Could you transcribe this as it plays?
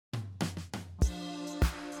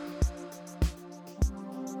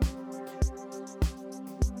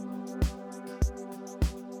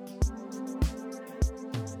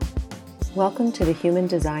Welcome to the Human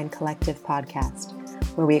Design Collective podcast,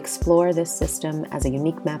 where we explore this system as a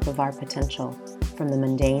unique map of our potential, from the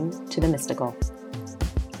mundane to the mystical.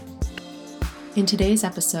 In today's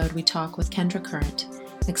episode, we talk with Kendra Current,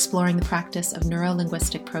 exploring the practice of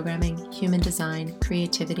neuro-linguistic programming, human design,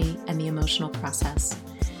 creativity, and the emotional process.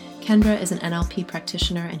 Kendra is an NLP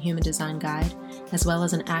practitioner and human design guide, as well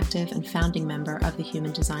as an active and founding member of the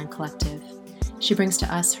Human Design Collective. She brings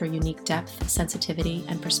to us her unique depth, sensitivity,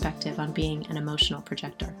 and perspective on being an emotional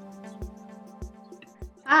projector.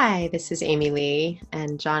 Hi, this is Amy Lee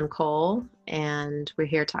and John Cole, and we're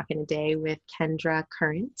here talking today with Kendra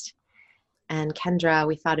Current. And Kendra,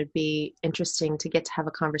 we thought it'd be interesting to get to have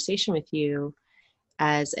a conversation with you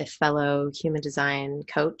as a fellow human design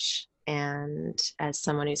coach and as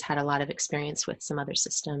someone who's had a lot of experience with some other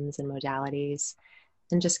systems and modalities,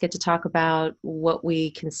 and just get to talk about what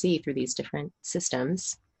we can see through these different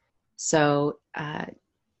systems. So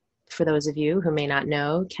for those of you who may not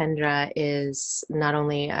know, Kendra is not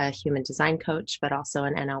only a human design coach, but also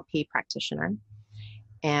an NLP practitioner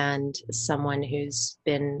and someone who's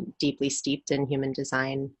been deeply steeped in human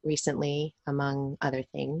design recently, among other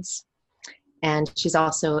things. And she's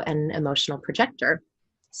also an emotional projector.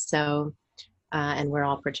 So, and we're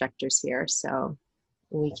all projectors here, so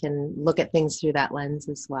we can look at things through that lens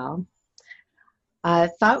as well. I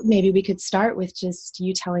thought maybe we could start with just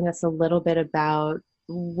you telling us a little bit about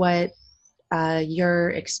what your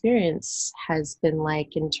experience has been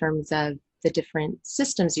like in terms of the different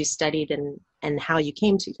systems you studied and how you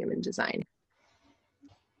came to human design.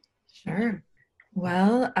 Sure.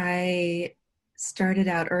 Well, I started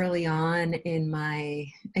out early on in my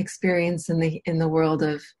experience in the world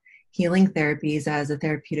of healing therapies as a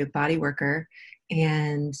therapeutic body worker,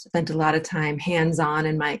 and spent a lot of time hands-on,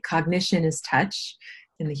 and my cognition is touch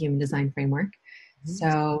in the human design framework. Mm-hmm.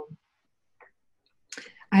 So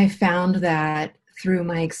I found that through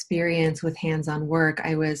my experience with hands-on work,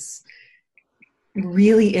 I was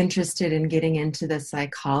really interested in getting into the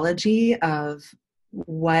psychology of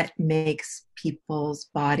what makes people's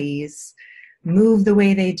bodies move the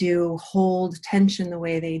way they do, hold tension the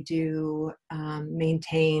way they do,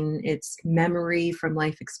 maintain its memory from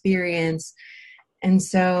life experience. And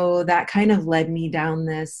so that kind of led me down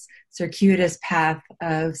this circuitous path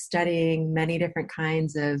of studying many different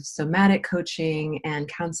kinds of somatic coaching and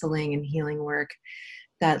counseling and healing work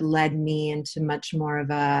that led me into much more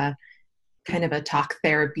of a kind of a talk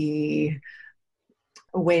therapy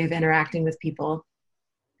way of interacting with people.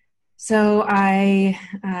 So I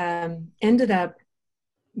ended up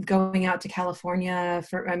going out to California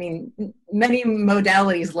for, many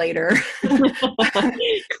modalities later.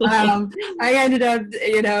 I ended up,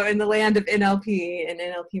 in the land of NLP and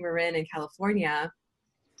NLP Marin in California,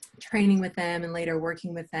 training with them and later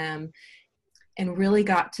working with them, and really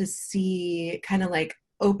got to see, kind of like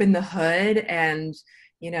open the hood and,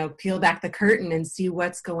 peel back the curtain and see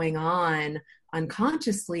what's going on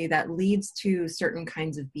unconsciously that leads to certain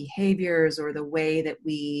kinds of behaviors or the way that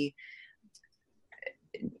we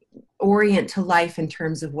orient to life in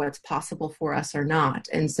terms of what's possible for us or not.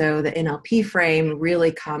 And so the NLP frame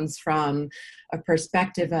really comes from a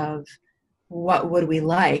perspective of what would we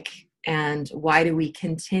like and why do we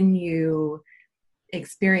continue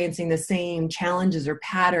experiencing the same challenges or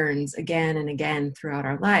patterns again and again throughout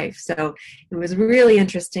our life. So it was really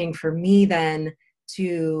interesting for me then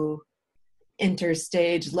to enter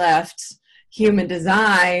stage left human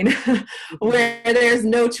design where there's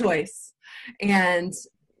no choice, and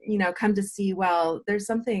come to see, well, there's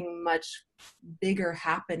something much bigger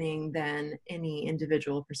happening than any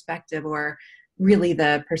individual perspective, or really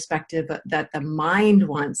the perspective that the mind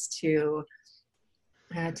wants to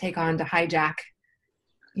take on to hijack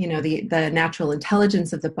the natural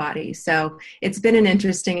intelligence of the body. So it's been an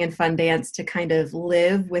interesting and fun dance to kind of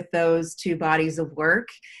live with those two bodies of work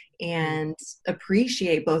and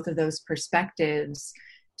appreciate both of those perspectives,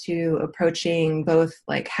 to approaching both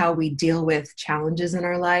like how we deal with challenges in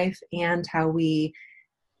our life and how we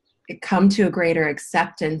come to a greater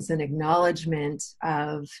acceptance and acknowledgement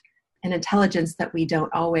of an intelligence that we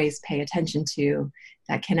don't always pay attention to,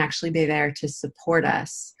 that can actually be there to support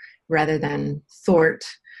us rather than thwart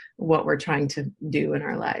what we're trying to do in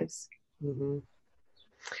our lives. Mm-hmm.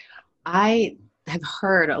 I have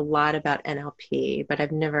heard a lot about NLP, but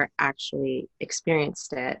I've never actually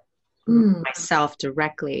experienced it myself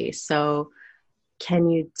directly. So can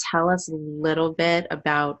you tell us a little bit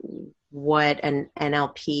about what an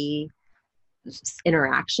NLP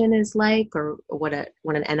interaction is like, or what an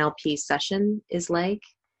NLP session is like?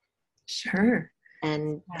 Sure.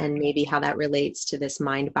 And maybe how that relates to this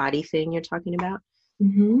mind-body thing you're talking about?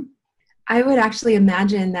 Mm-hmm. I would actually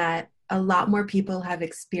imagine that a lot more people have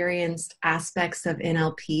experienced aspects of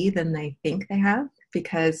NLP than they think they have,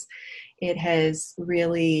 because it has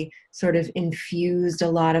really sort of infused a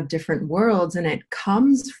lot of different worlds, and it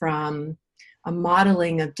comes from a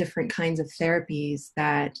modeling of different kinds of therapies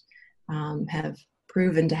that have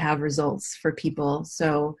proven to have results for people.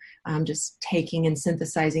 So just taking and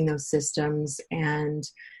synthesizing those systems and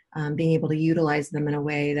being able to utilize them in a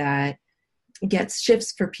way that gets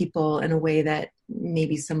shifts for people in a way that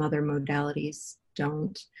maybe some other modalities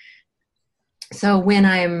don't. So when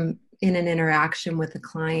I'm in an interaction with a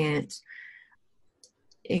client,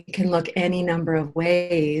 it can look any number of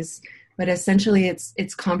ways, but essentially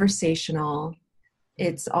it's conversational.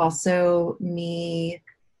 It's also me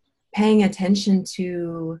paying attention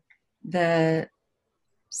to the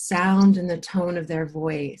sound and the tone of their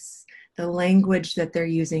voice, the language that they're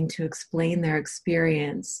using to explain their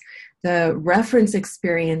experience, the reference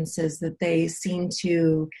experiences that they seem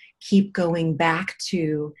to keep going back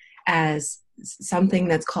to as something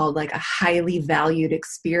that's called like a highly valued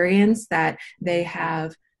experience that they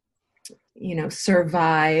have,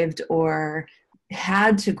 survived or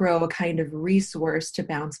had to grow a kind of resource to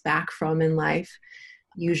bounce back from in life.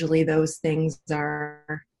 Usually those things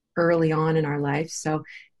are early on in our life. So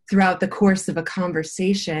throughout the course of a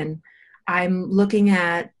conversation, I'm looking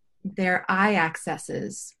at their eye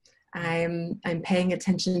accesses. I'm paying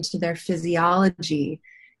attention to their physiology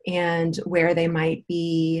and where they might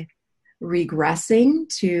be regressing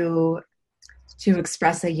to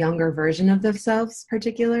express a younger version of themselves,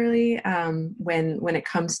 particularly when it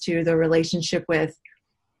comes to the relationship with,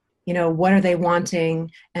 what are they wanting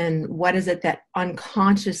and what is it that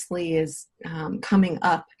unconsciously is coming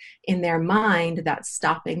up in their mind that's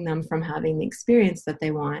stopping them from having the experience that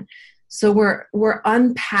they want. So we're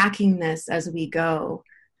unpacking this as we go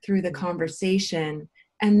through the conversation,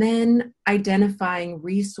 and then identifying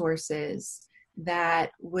resources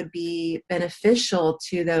that would be beneficial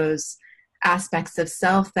to those aspects of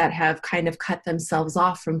self that have kind of cut themselves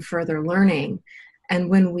off from further learning. And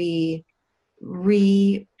when we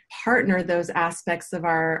partner those aspects of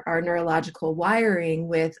our neurological wiring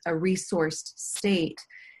with a resourced state,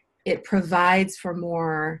 it provides for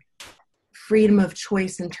more freedom of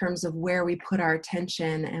choice in terms of where we put our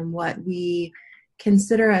attention and what we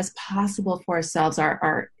consider as possible for ourselves,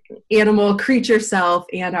 our animal creature self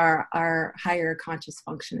and our higher conscious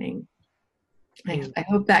functioning. I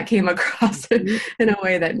hope that came across in a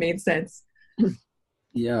way that made sense.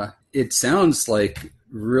 Yeah, it sounds like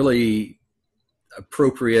really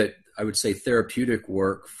appropriate, I would say, therapeutic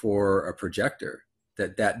work for a projector.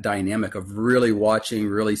 That dynamic of really watching,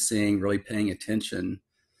 really seeing, really paying attention,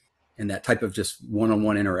 and that type of just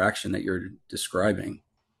one-on-one interaction that you're describing.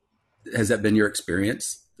 Has that been your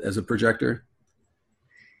experience as a projector?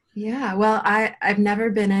 Yeah, well, I've never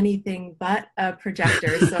been anything but a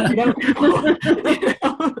projector, so I don't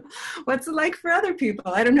know, what's it like for other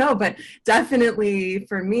people. I don't know, but definitely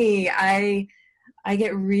for me, I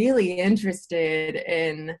get really interested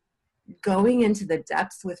in going into the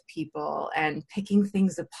depths with people and picking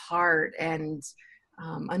things apart and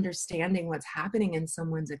understanding what's happening in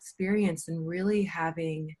someone's experience, and really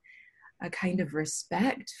having a kind of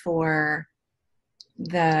respect for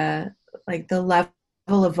the level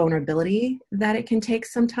of vulnerability that it can take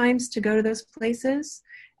sometimes to go to those places.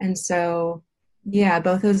 And so, yeah,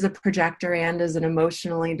 both as a projector and as an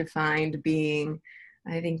emotionally defined being,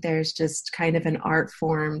 I think there's just kind of an art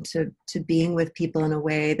form to being with people in a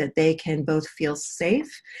way that they can both feel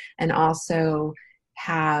safe and also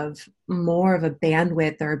have more of a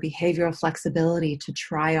bandwidth or a behavioral flexibility to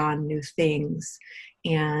try on new things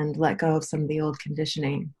and let go of some of the old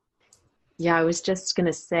conditioning. Yeah, I was just going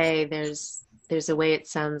to say there's a way it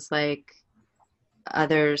sounds like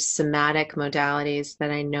other somatic modalities that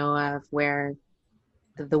I know of where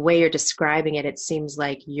the way you're describing it, it seems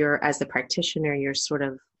like you're, as the practitioner, you're sort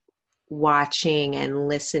of watching and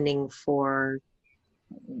listening for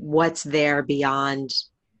what's there beyond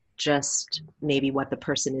just maybe what the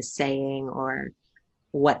person is saying or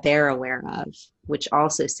what they're aware of, which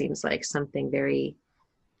also seems like something very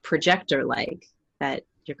projector-like, that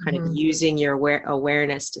you're kind of using your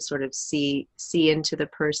awareness to sort of see into the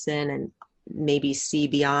person and maybe see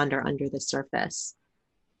beyond or under the surface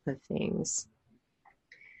of things.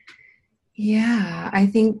 Yeah, I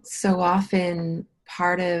think so often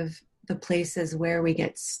part of the places where we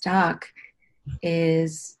get stuck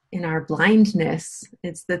is in our blindness.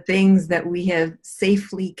 It's the things that we have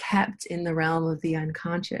safely kept in the realm of the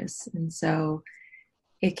unconscious. And so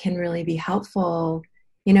it can really be helpful.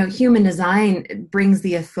 Human design brings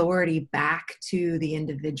the authority back to the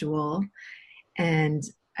individual. And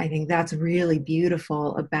I think that's really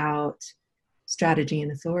beautiful about strategy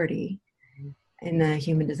and authority in the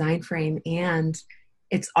human design frame. And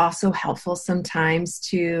it's also helpful sometimes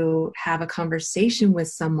to have a conversation with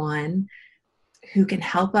someone who can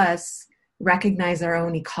help us recognize our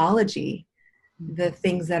own ecology, the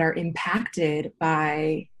things that are impacted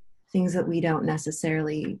by things that we don't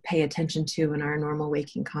necessarily pay attention to in our normal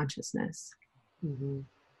waking consciousness. Mm-hmm.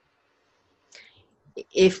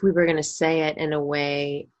 If we were going to say it in a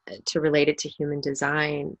way to relate it to human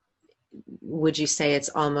design, would you say it's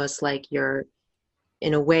almost like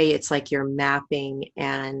in a way, it's like you're mapping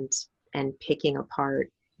and picking apart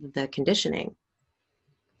the conditioning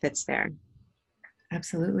that's there?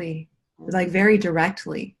 Absolutely. Like very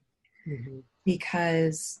directly. Mm-hmm.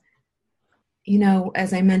 Because,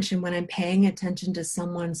 as I mentioned, when I'm paying attention to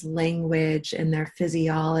someone's language and their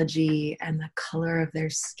physiology and the color of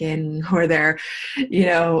their skin, or their,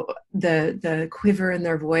 the quiver in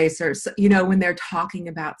their voice, or, when they're talking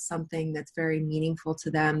about something that's very meaningful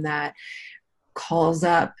to them, that calls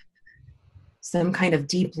up some kind of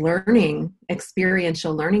deep learning,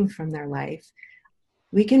 experiential learning from their life,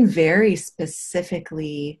 we can very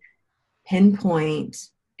specifically pinpoint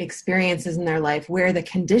experiences in their life where the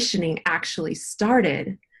conditioning actually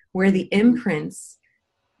started, where the imprints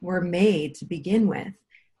were made to begin with.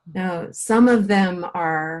 Now, some of them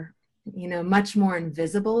are, much more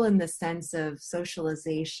invisible in the sense of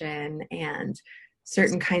socialization and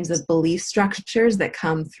certain kinds of belief structures that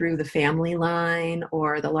come through the family line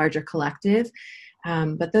or the larger collective.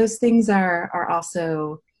 But those things are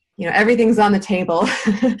also, everything's on the table.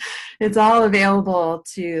 It's all available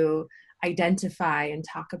to identify and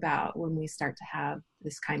talk about when we start to have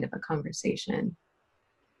this kind of a conversation.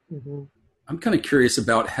 Mm-hmm. I'm kind of curious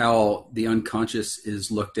about how the unconscious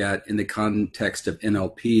is looked at in the context of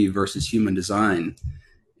NLP versus human design,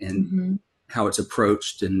 and Mm-hmm. how it's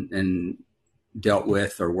approached and dealt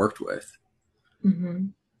with or worked with. Mm-hmm.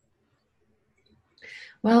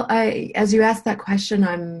 Well, as you asked that question,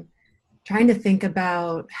 I'm trying to think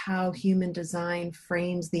about how human design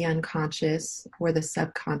frames the unconscious or the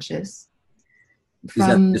subconscious. Is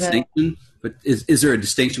that the distinction? But is there a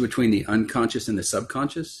distinction between the unconscious and the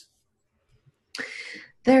subconscious?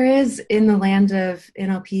 There is, in the land of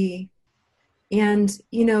NLP, and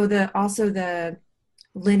also the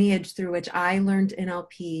lineage through which I learned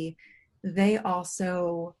NLP. They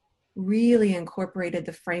also really incorporated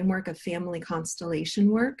the framework of family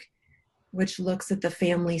constellation work, which looks at the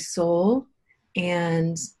family soul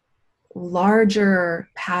and larger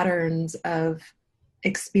patterns of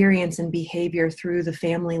experience and behavior through the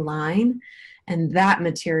family line. And that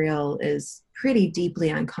material is pretty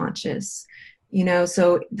deeply unconscious.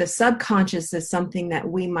 So the subconscious is something that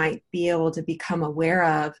we might be able to become aware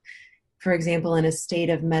of, for example, in a state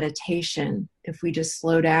of meditation, if we just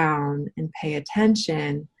slow down and pay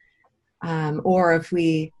attention, or if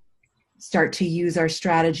we start to use our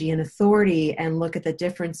strategy and authority and look at the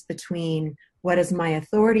difference between what is my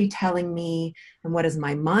authority telling me and what is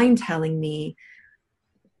my mind telling me,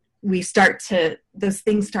 those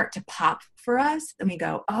things start to pop for us, and we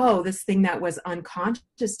go, oh, this thing that was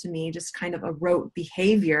unconscious to me, just kind of a rote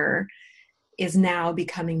behavior, is now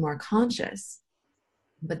becoming more conscious.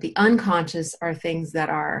 But the unconscious are things that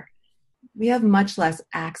we have much less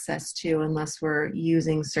access to unless we're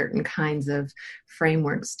using certain kinds of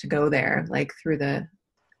frameworks to go there, like through the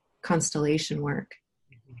constellation work.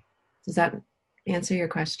 Does that answer your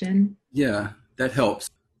question? Yeah, that helps.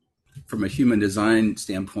 From a human design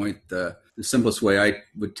standpoint, the simplest way I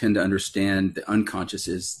would tend to understand the unconscious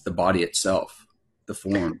is the body itself, the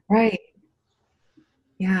form. Right.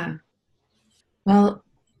 Yeah. Well,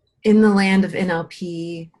 in the land of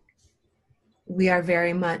NLP, we are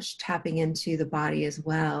very much tapping into the body as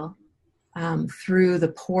well, through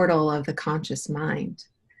the portal of the conscious mind.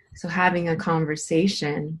 So having a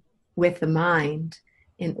conversation with the mind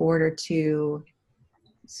in order to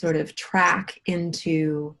sort of track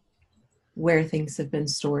into where things have been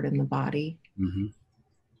stored in the body.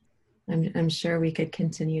 Mm-hmm. I'm sure we could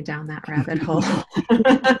continue down that rabbit hole.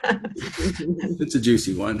 It's a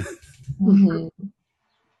juicy one. Mm-hmm.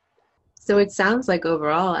 So it sounds like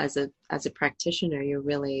overall, as a practitioner, you're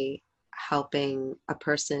really helping a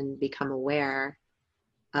person become aware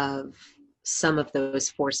of some of those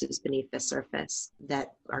forces beneath the surface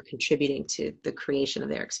that are contributing to the creation of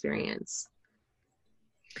their experience.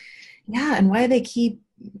 Yeah, and why they keep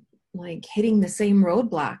hitting the same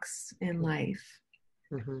roadblocks in life.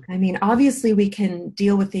 Mm-hmm. I mean, obviously we can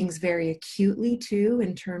deal with things very acutely too,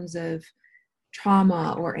 in terms of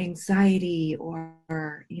trauma or anxiety or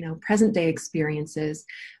present day experiences.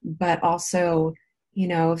 But also,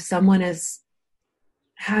 if someone is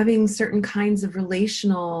having certain kinds of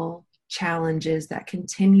relational challenges that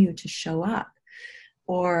continue to show up,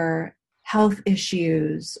 or health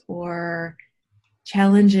issues, or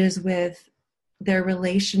challenges with their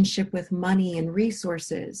relationship with money and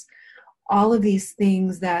resources. All of these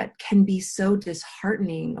things that can be so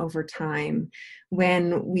disheartening over time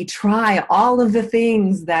when we try all of the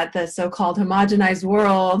things that the so-called homogenized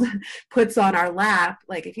world puts on our lap.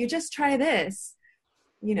 Like, if you just try this,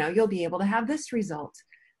 you'll be able to have this result.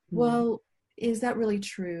 Well, is that really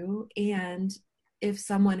true? And if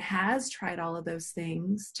someone has tried all of those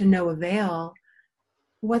things to no avail,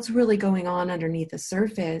 what's really going on underneath the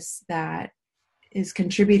surface that is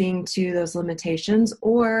contributing to those limitations,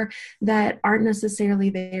 or that aren't necessarily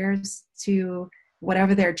theirs to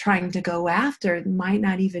whatever they're trying to go after? It might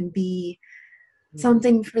not even be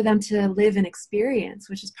something for them to live and experience,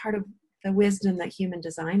 which is part of the wisdom that human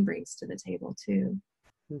design brings to the table too.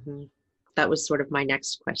 Mm-hmm. That was sort of my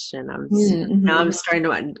next question. Now I'm starting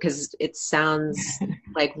to, because it sounds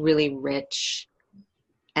like really rich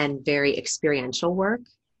and very experiential work.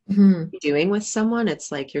 Doing with someone.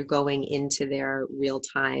 It's like you're going into their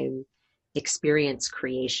real-time experience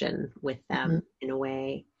creation with them in a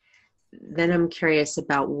way. Then I'm curious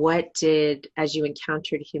about as you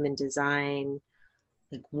encountered human design,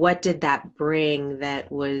 like what did that bring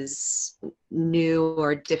that was new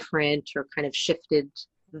or different, or kind of shifted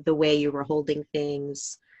the way you were holding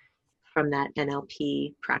things from that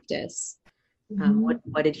NLP practice?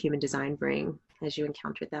 What did human design bring as you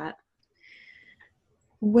encountered that?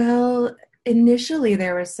 Well, initially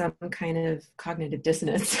there was some kind of cognitive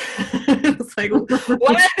dissonance. It's like,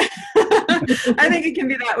 what? I think it can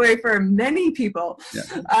be that way for many people.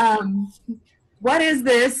 Yeah. What is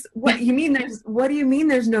this? What do you mean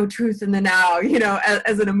there's no truth in the now?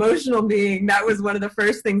 As an emotional being, that was one of the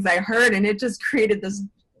first things I heard, and it just created this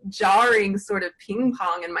jarring sort of ping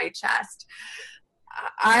pong in my chest.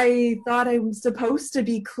 I thought I was supposed to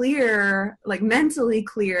be clear, like mentally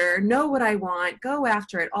clear, know what I want, go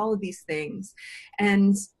after it, all of these things.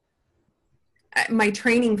 And my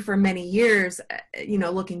training for many years,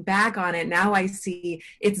 looking back on it, now I see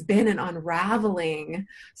it's been an unraveling.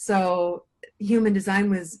 So human design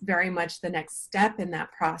was very much the next step in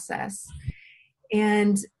that process.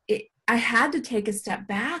 And I had to take a step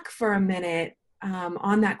back for a minute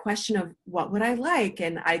on that question of what would I like?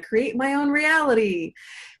 And I create my own reality,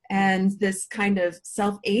 and this kind of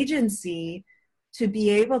self-agency to be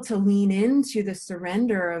able to lean into the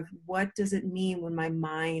surrender of what does it mean when my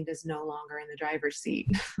mind is no longer in the driver's seat,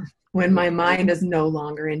 when my mind is no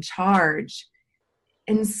longer in charge.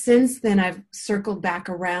 And since then, I've circled back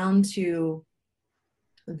around to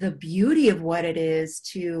the beauty of what it is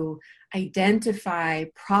to identify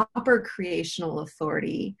proper creational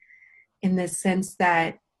authority, in the sense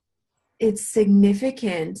that it's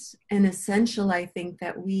significant and essential, I think,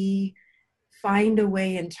 that we find a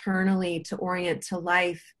way internally to orient to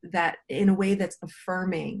life that in a way that's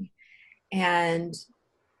affirming, and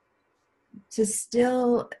to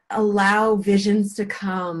still allow visions to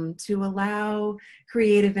come, to allow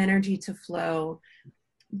creative energy to flow,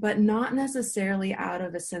 but not necessarily out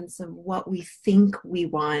of a sense of what we think we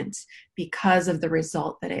want because of the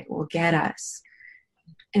result that it will get us.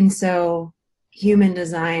 And so human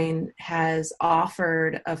design has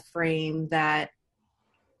offered a frame that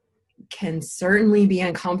can certainly be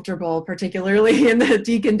uncomfortable, particularly in the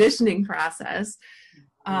deconditioning process,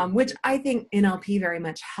 which I think NLP very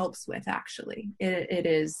much helps with, actually. It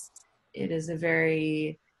is a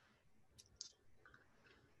very,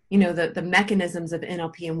 the mechanisms of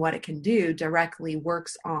NLP and what it can do directly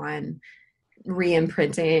works on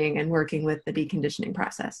re-imprinting and working with the deconditioning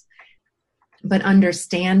process. But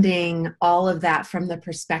understanding all of that from the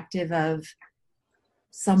perspective of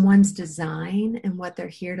someone's design and what they're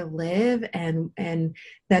here to live, and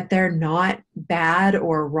that they're not bad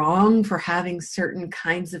or wrong for having certain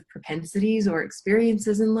kinds of propensities or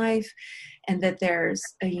experiences in life, and that there's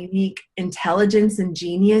a unique intelligence and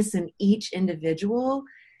genius in each individual.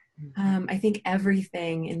 I think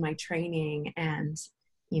everything in my training, and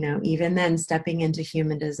even then stepping into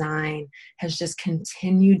human design, has just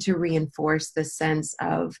continued to reinforce the sense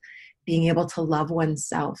of being able to love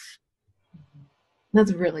oneself.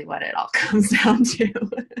 That's really what it all comes down to.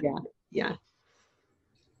 Yeah.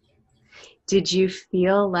 Did you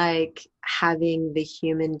feel like having the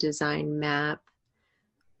human design map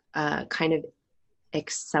kind of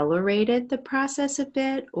accelerated the process a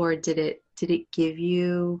bit, or did it give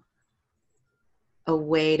you a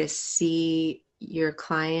way to see your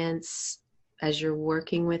clients as you're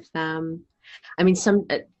working with them? I mean,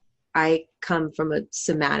 I come from a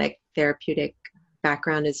somatic therapeutic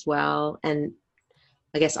background as well, and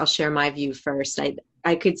I guess I'll share my view first.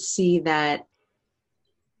 I could see that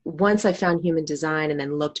once I found human design and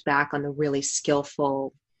then looked back on the really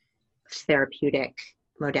skillful therapeutic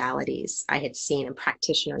modalities I had seen and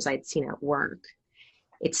practitioners I had seen at work,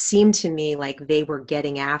 it seemed to me like they were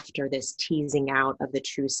getting after this teasing out of the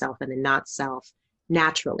true self and the not self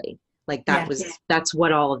naturally. Like that's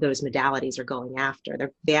what all of those modalities are going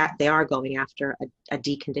after. They are going after a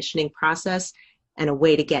deconditioning process and a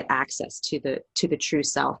way to get access to the true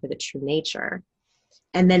self or the true nature.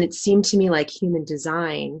 And then it seemed to me like human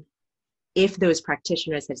design, if those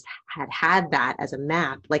practitioners had that as a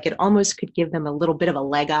map, like it almost could give them a little bit of a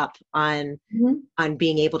leg up on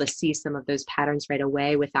being able to see some of those patterns right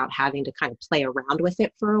away without having to kind of play around with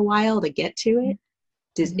it for a while to get to it.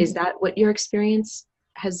 Is that what your experience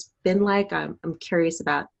has been like? I'm curious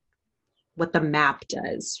about what the map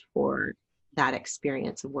does for that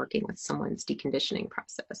experience of working with someone's deconditioning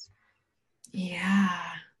process. Yeah.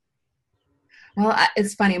 Well,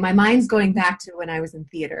 it's funny. My mind's going back to when I was in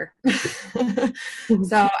theater.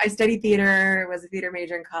 So I studied theater, was a theater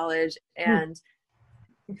major in college, and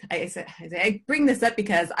I bring this up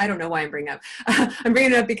because I don't know why I'm bringing up. I'm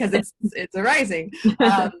bringing it up because it's arising.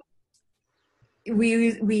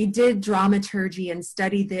 We did dramaturgy and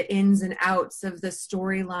studied the ins and outs of the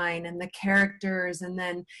storyline and the characters, and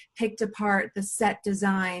then picked apart the set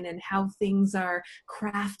design and how things are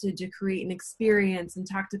crafted to create an experience, and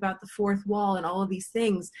talked about the fourth wall and all of these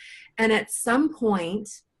things. And at some point,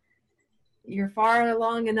 you're far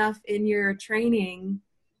along enough in your training,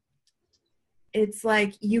 it's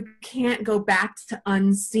like you can't go back to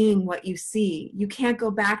unseeing what you see. You can't go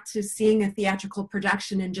back to seeing a theatrical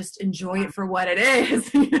production and just enjoy it for what it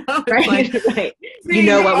is. You know, right. You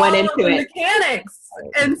know what went into it. Mechanics.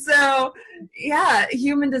 And so, yeah,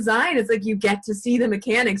 human design is like you get to see the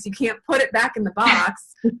mechanics. You can't put it back in the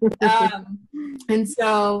box. And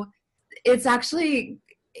so it's actually,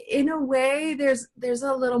 in a way, there's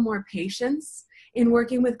a little more patience in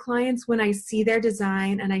working with clients when I see their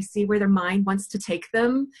design and I see where their mind wants to take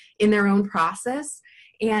them in their own process,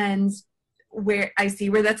 and where I see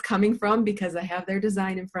where that's coming from because I have their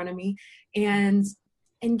design in front of me, and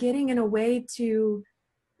getting in a way to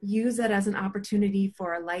use it as an opportunity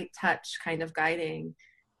for a light touch kind of guiding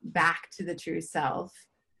back to the true self.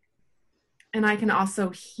 And I can also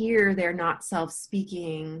hear their not self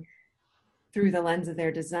speaking through the lens of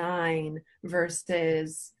their design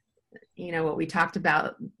versus, you know, what we talked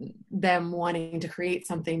about, them wanting to create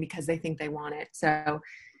something because they think they want it. So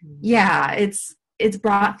yeah, it's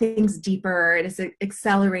brought things deeper. It has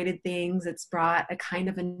accelerated things. It's brought a kind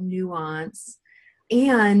of a nuance.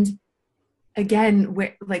 And again,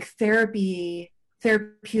 like therapeutic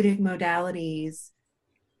modalities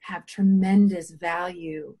have tremendous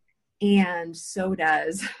value, and so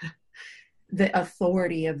does the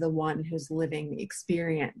authority of the one who's living the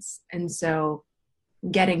experience. And so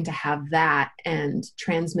getting to have that and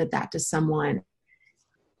transmit that to someone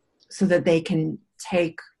so that they can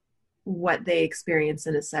take what they experience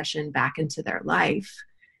in a session back into their life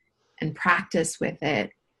and practice with it,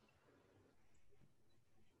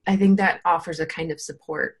 I think that offers a kind of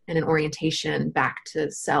support and an orientation back to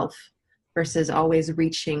self versus always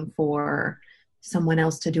reaching for someone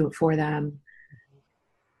else to do it for them.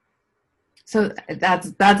 So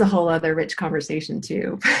that's a whole other rich conversation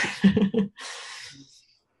too.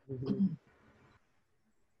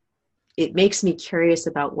 It makes me curious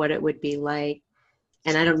about what it would be like,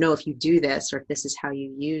 and I don't know if you do this or if this is how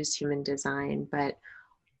you use human design, but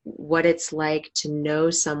what it's like to know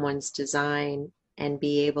someone's design and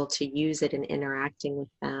be able to use it in interacting with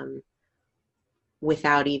them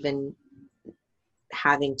without even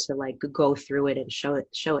having to like go through it and show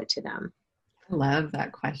it to them. I love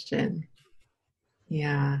that question.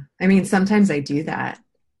 Yeah. I mean, sometimes I do that.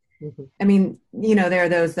 Mm-hmm. I mean, you know, there are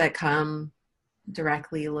those that come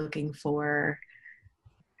directly looking for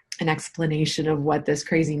an explanation of what this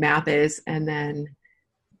crazy map is, and then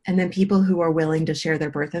people who are willing to share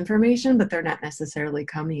their birth information, but they're not necessarily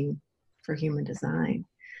coming for human design.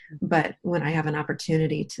 But when I have an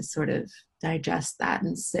opportunity to sort of digest that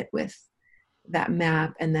and sit with that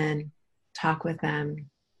map and then talk with them,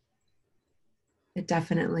 it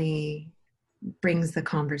definitely brings the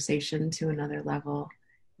conversation to another level.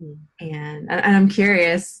 And I'm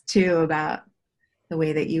curious too about the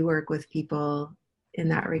way that you work with people in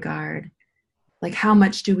that regard. Like, how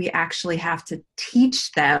much do we actually have to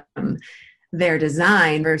teach them their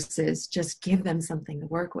design versus just give them something to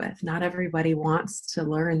work with? Not everybody wants to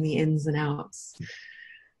learn the ins and outs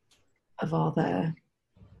of all the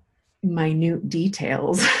minute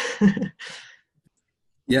details.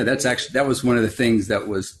 Yeah, that was one of the things that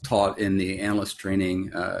was taught in the analyst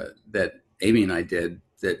training that Amy and I did,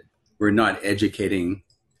 that we're not educating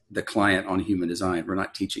the client on human design. We're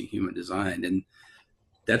not teaching human design. And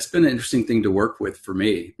that's been an interesting thing to work with for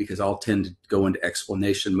me, because I'll tend to go into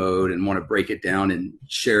explanation mode and want to break it down and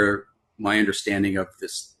share my understanding of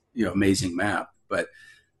this, amazing map. But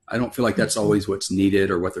I don't feel like that's always what's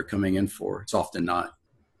needed or what they're coming in for. It's often not.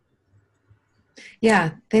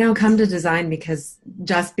 Yeah, they don't come to design because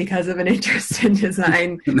of an interest in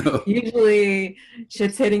design. No. Usually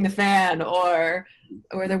shit's hitting the fan, or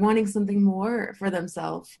they're wanting something more for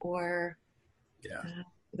themselves or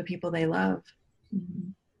the people they love. Mm-hmm.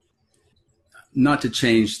 Not to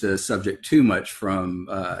change the subject too much from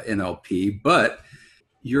NLP, but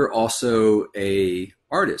you're also a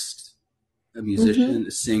artist, a musician,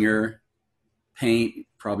 a singer, paint,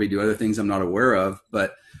 probably do other things I'm not aware of.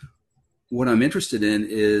 But what I'm interested in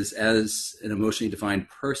is, as an emotionally defined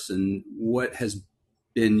person, what has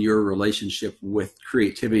been your relationship with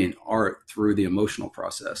creativity and art through the emotional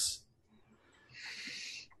process?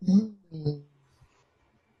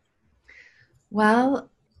 Well,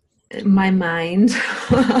 my mind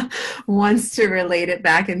wants to relate it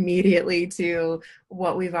back immediately to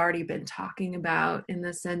what we've already been talking about, in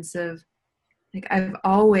the sense of, like, I've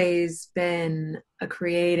always been a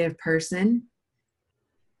creative person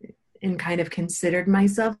and kind of considered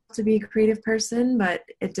myself to be a creative person, but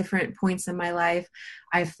at different points in my life,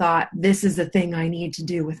 I've thought, this is the thing I need to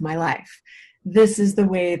do with my life. This is the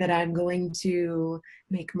way that I'm going to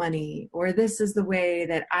make money, or this is the way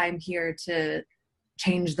that I'm here to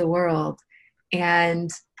change the world. And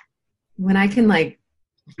when I can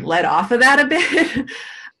let off of that a bit,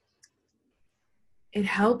 it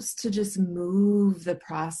helps to just move the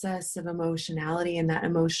process of emotionality and that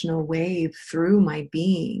emotional wave through my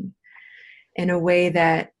being in a way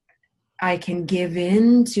that I can give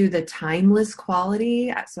in to the timeless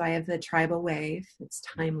quality. So I have the tribal wave, it's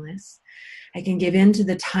timeless. I can give in to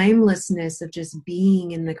the timelessness of just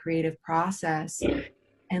being in the creative process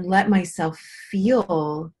and let myself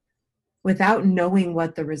feel without knowing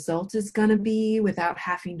what the result is going to be, without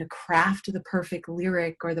having to craft the perfect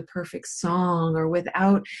lyric or the perfect song, or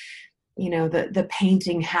without, the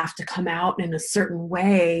painting have to come out in a certain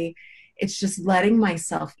way. It's just letting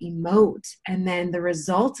myself emote. And then the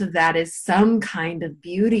result of that is some kind of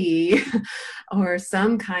beauty or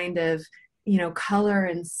some kind of, color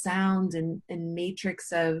and sound and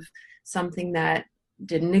matrix of something that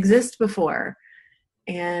didn't exist before.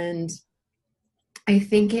 And I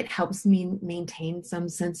think it helps me maintain some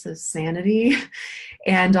sense of sanity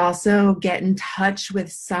and also get in touch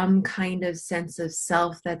with some kind of sense of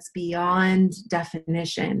self that's beyond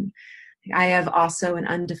definition. I have also an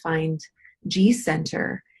undefined G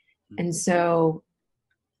center. And so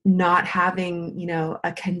not having,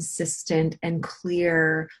 a consistent and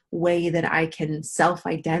clear way that I can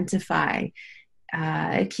self-identify,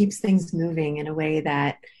 it keeps things moving in a way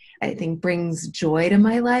that I think brings joy to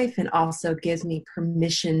my life, and also gives me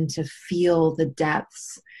permission to feel the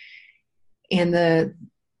depths. And the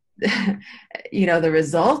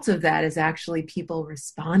result of that is actually people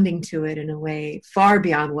responding to it in a way far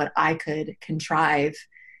beyond what I could contrive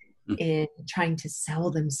in trying to sell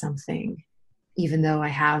them something, even though I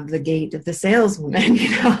have the gait of the saleswoman.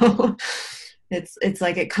 It's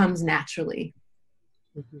like it comes naturally.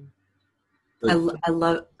 Mm-hmm. I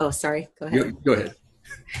love, oh, sorry, go ahead. Go ahead.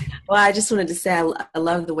 Well, I just wanted to say I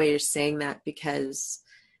love the way you're saying that, because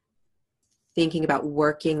thinking about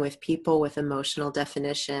working with people with emotional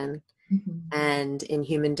definition, and in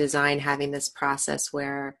human design, having this process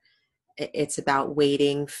where it's about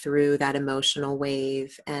wading through that emotional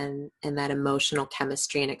wave and that emotional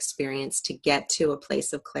chemistry and experience to get to a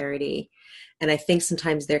place of clarity. And I think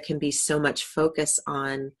sometimes there can be so much focus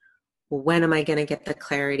on, well, when am I going to get the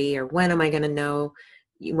clarity, or when am I going to know,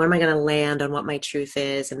 when am I going to land on what my truth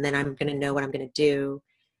is, and then I'm going to know what I'm going to do.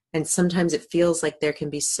 And sometimes it feels like there can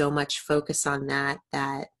be so much focus on that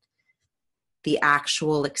the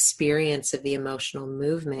actual experience of the emotional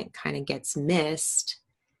movement kind of gets missed.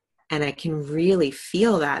 And I can really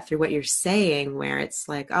feel that through what you're saying, where it's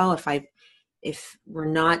like, oh, if we're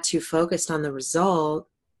not too focused on the result,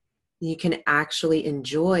 you can actually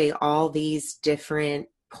enjoy all these different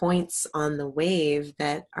points on the wave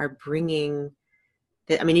that are bringing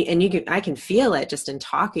that. I mean, and I can feel it just in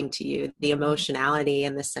talking to you, the emotionality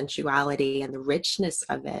and the sensuality and the richness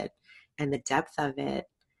of it and the depth of it,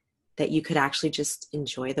 that you could actually just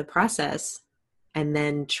enjoy the process and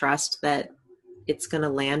then trust that it's going to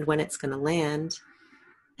land when it's going to land.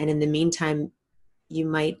 And in the meantime, you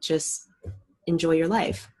might just enjoy your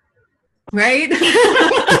life. Right?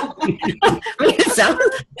 It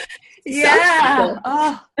sounds yeah.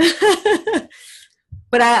 Oh.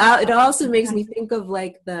 But it also makes me think of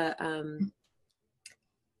like the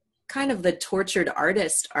kind of the tortured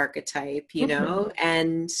artist archetype, you know,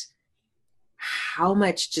 and how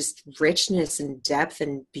much just richness and depth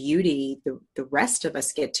and beauty the rest of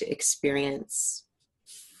us get to experience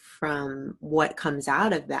from what comes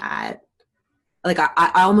out of that. Like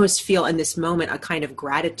I almost feel in this moment a kind of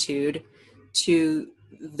gratitude to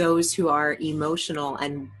those who are emotional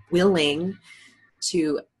and willing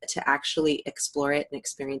to actually explore it and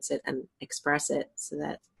experience it and express it, so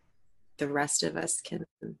that the rest of us can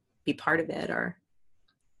be part of it or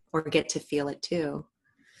get to feel it too.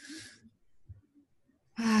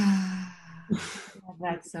 I love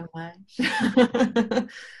that so much.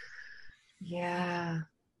 Yeah.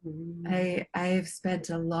 I've spent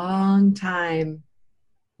a long time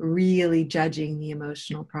really judging the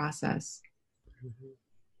emotional process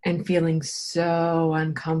and feeling so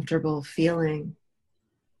uncomfortable feeling.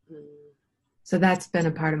 So that's been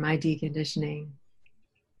a part of my deconditioning,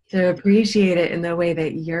 to appreciate it in the way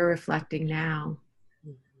that you're reflecting now,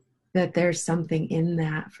 that there's something in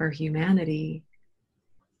that for humanity,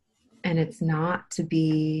 and it's not to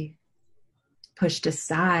be pushed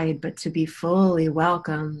aside, but to be fully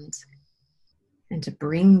welcomed, and to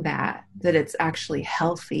bring that it's actually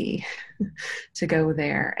healthy to go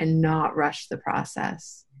there and not rush the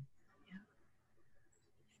process.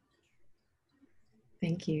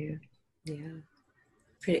 Thank you. Yeah.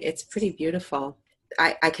 It's pretty beautiful.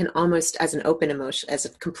 I can almost, as an open emotion,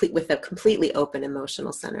 with a completely open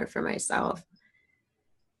emotional center for myself,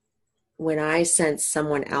 when I sense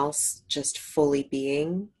someone else just fully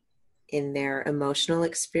being in their emotional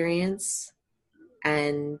experience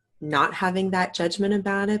and not having that judgment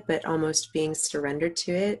about it, but almost being surrendered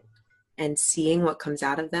to it and seeing what comes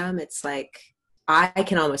out of them, it's like I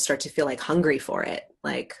can almost start to feel like hungry for it.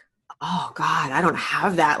 Like, oh God, I don't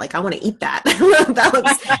have that. Like, I want to eat that. That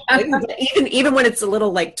looks, even when it's a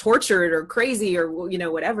little like tortured or crazy or, you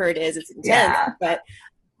know, whatever it is, it's intense. Yeah. But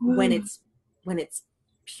when it's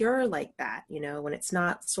pure like that, you know, when it's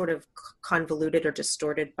not sort of convoluted or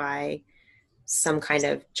distorted by some kind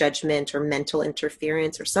of judgment or mental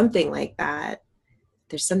interference or something like that,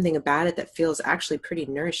 there's something about it that feels actually pretty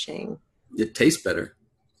nourishing. It tastes better.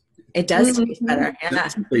 It does taste better. Yeah.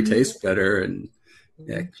 It simply tastes better and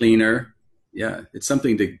cleaner. Yeah, it's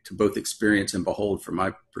something to both experience and behold from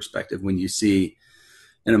my perspective when you see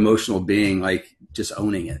an emotional being like just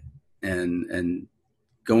owning it and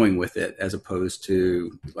going with it, as opposed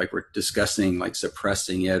to, like we're discussing, like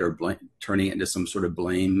suppressing it or turning it into some sort of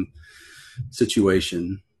blame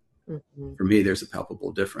situation. Mm-hmm. For me, there's a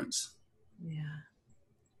palpable difference. Yeah.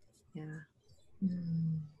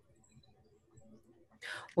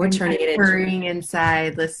 Or turning it into hurrying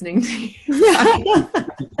inside, listening to you.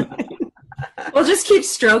 We'll just keep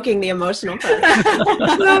stroking the emotional part.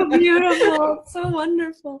 So beautiful, so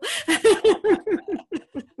wonderful.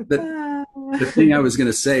 The thing I was going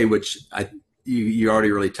to say, which you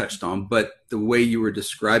already really touched on, but the way you were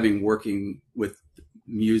describing working with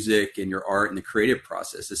music and your art and the creative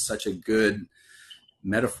process is such a good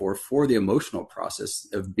metaphor for the emotional process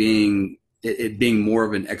of being more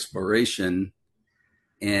of an exploration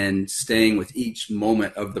and staying with each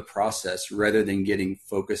moment of the process rather than getting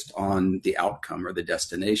focused on the outcome or the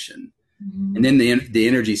destination. Mm-hmm. And then the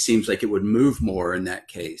energy seems like it would move more in that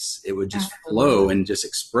case. It would just flow and just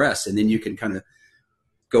express. And then you can kind of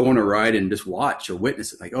go on a ride and just watch or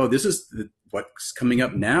witness it. Like, oh, this is what's coming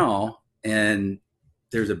up now. And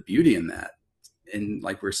there's a beauty in that. And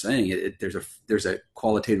like we're saying, there's a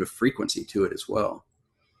qualitative frequency to it as well.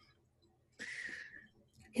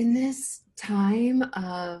 In this time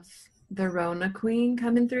of the Rona Queen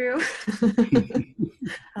coming through,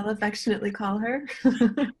 I'll affectionately call her,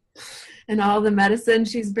 and all the medicine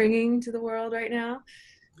she's bringing to the world right now.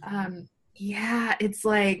 It's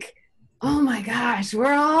like, oh my gosh,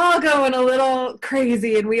 we're all going a little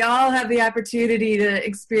crazy, and we all have the opportunity to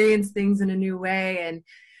experience things in a new way, and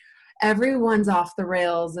everyone's off the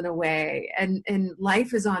rails in a way, and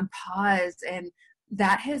life is on pause, and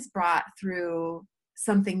that has brought through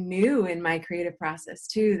something new in my creative process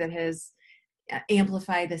too, that has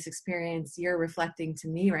amplified this experience you're reflecting to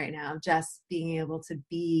me right now, just being able to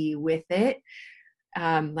be with it.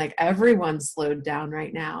 Like everyone's slowed down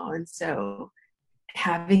right now. And so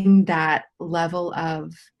having that level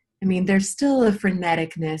of, there's still a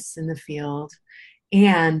freneticness in the field,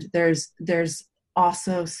 and there's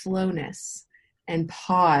also slowness and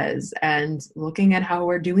pause and looking at how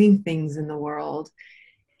we're doing things in the world.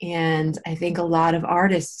 And I think a lot of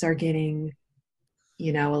artists are getting,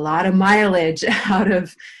 a lot of mileage out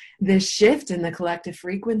of this shift in the collective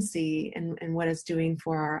frequency and what it's doing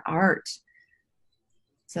for our art.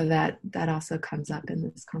 So that also comes up in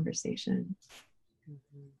this conversation.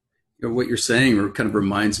 What you're saying kind of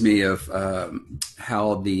reminds me of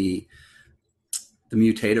how the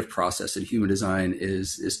mutative process in human design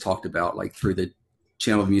is talked about, like through the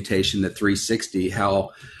channel of mutation, the 360,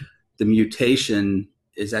 how the mutation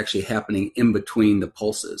is actually happening in between the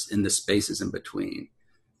pulses, in the spaces in between.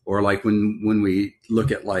 Or like when we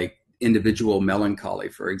look at like individual melancholy,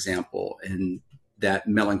 for example, and that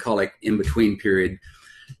melancholic in-between period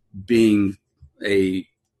being I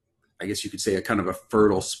guess you could say a kind of a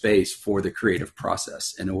fertile space for the creative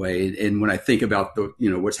process in a way. And when I think about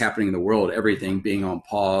what's happening in the world, everything being on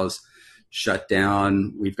pause, shut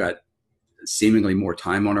down, we've got seemingly more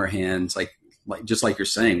time on our hands, like just like you're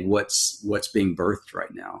saying, what's being birthed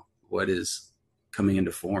right now? What is coming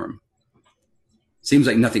into form? Seems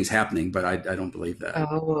like nothing's happening, but I don't believe that.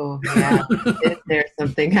 Oh, yeah. There's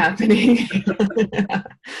something happening.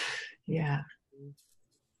 Yeah.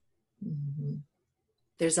 Mm-hmm.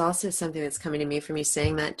 There's also something that's coming to me from you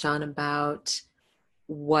saying that, John, about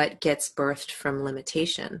what gets birthed from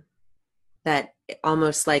limitation. That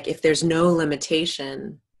almost like if there's no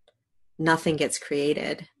limitation, nothing gets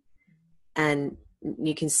created. And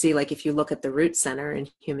you can see, like, if you look at the root center in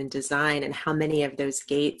human design and how many of those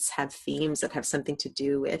gates have themes that have something to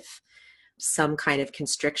do with some kind of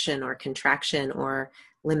constriction or contraction or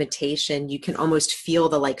limitation, you can almost feel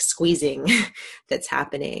the like squeezing that's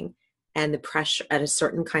happening and the pressure, at a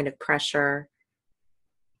certain kind of pressure.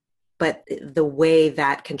 But the way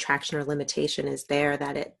that contraction or limitation is there,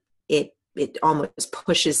 that it almost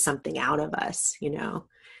pushes something out of us,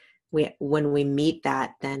 when we meet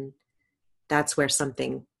that, then that's where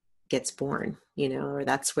something gets born, or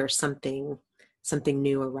that's where something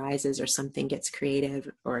new arises, or something gets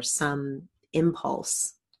creative, or some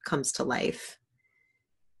impulse comes to life.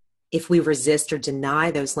 If we resist or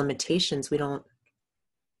deny those limitations, we don't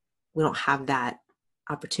have that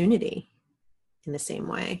opportunity in the same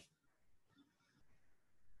way.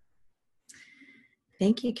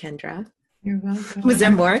 Thank you, Kendra. You're welcome. Was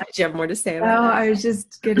there more? Did you have more to say about that? I was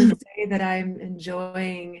just going to say that I'm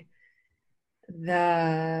enjoying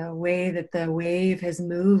the way that the wave has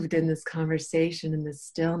moved in this conversation and the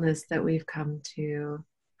stillness that we've come to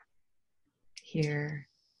here.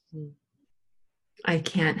 I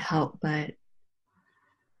can't help but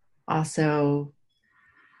also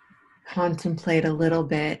contemplate a little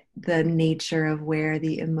bit the nature of where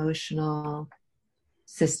the emotional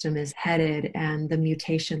system is headed and the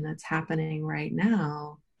mutation that's happening right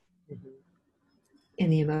now in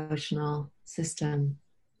the emotional system.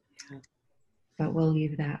 But we'll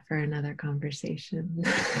leave that for another conversation.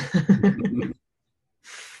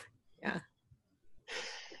 Yeah.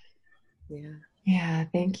 Yeah,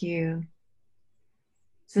 thank you.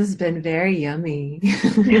 This has been very yummy.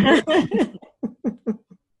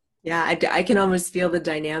 Yeah, I can almost feel the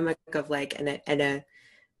dynamic of like a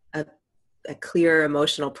clear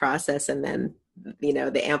emotional process, and then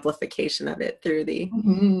the amplification of it through the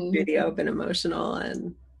open emotional,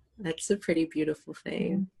 and that's a pretty beautiful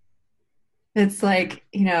thing. It's like,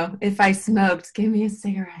 if I smoked, give me a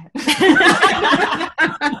cigarette.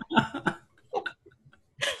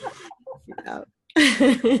 Yeah.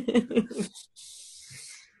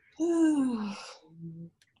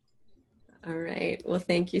 All right. Well,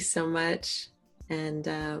 thank you so much. And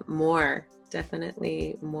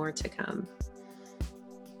definitely more to come.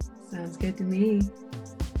 Sounds good to me.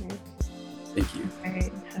 Thank you. All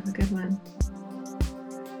right. Have a good one.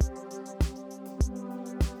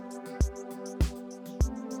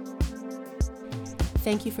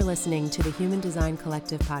 Thank you for listening to the Human Design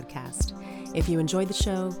Collective podcast. If you enjoyed the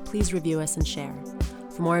show, please review us and share.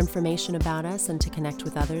 For more information about us and to connect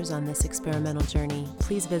with others on this experimental journey,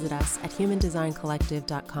 please visit us at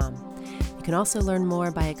humandesigncollective.com. You can also learn more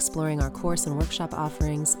by exploring our course and workshop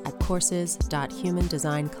offerings at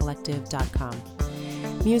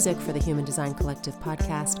courses.humandesigncollective.com. Music for the Human Design Collective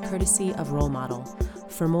podcast, courtesy of Role Model.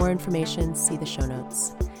 For more information, see the show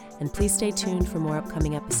notes. And please stay tuned for more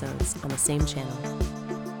upcoming episodes on the same channel.